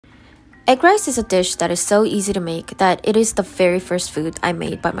Egg rice is a dish that is so easy to make that it is the very first food I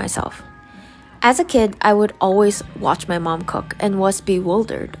made by myself. As a kid, I would always watch my mom cook and was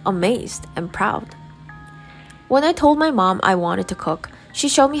bewildered, amazed, and proud. When I told my mom I wanted to cook, she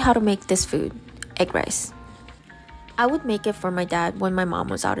showed me how to make this food, egg rice. I would make it for my dad when my mom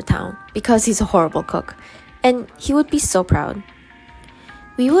was out of town because he's a horrible cook, and he would be so proud.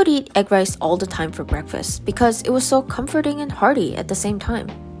 We would eat egg rice all the time for breakfast because it was so comforting and hearty at the same time.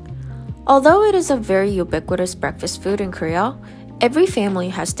 Although it is a very ubiquitous breakfast food in Korea, every family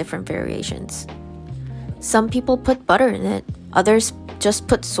has different variations. Some people put butter in it, others just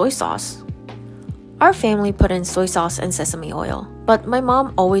put soy sauce. Our family put in soy sauce and sesame oil, but my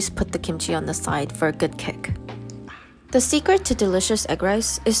mom always put the kimchi on the side for a good kick. The secret to delicious egg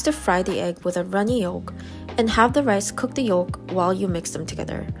rice is to fry the egg with a runny yolk and have the rice cook the yolk while you mix them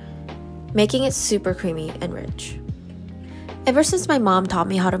together, making it super creamy and rich. Ever since my mom taught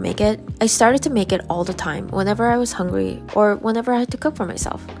me how to make it, I started to make it all the time whenever I was hungry or whenever I had to cook for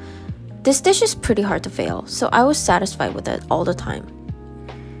myself. This dish is pretty hard to fail, so I was satisfied with it all the time.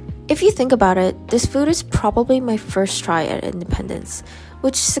 If you think about it, this food is probably my first try at independence,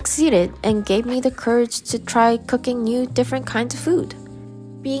 which succeeded and gave me the courage to try cooking new, different kinds of food.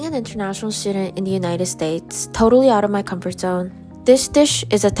 Being an international student in the United States, totally out of my comfort zone, this dish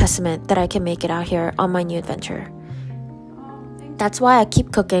is a testament that I can make it out here on my new adventure. That's why I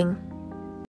keep cooking,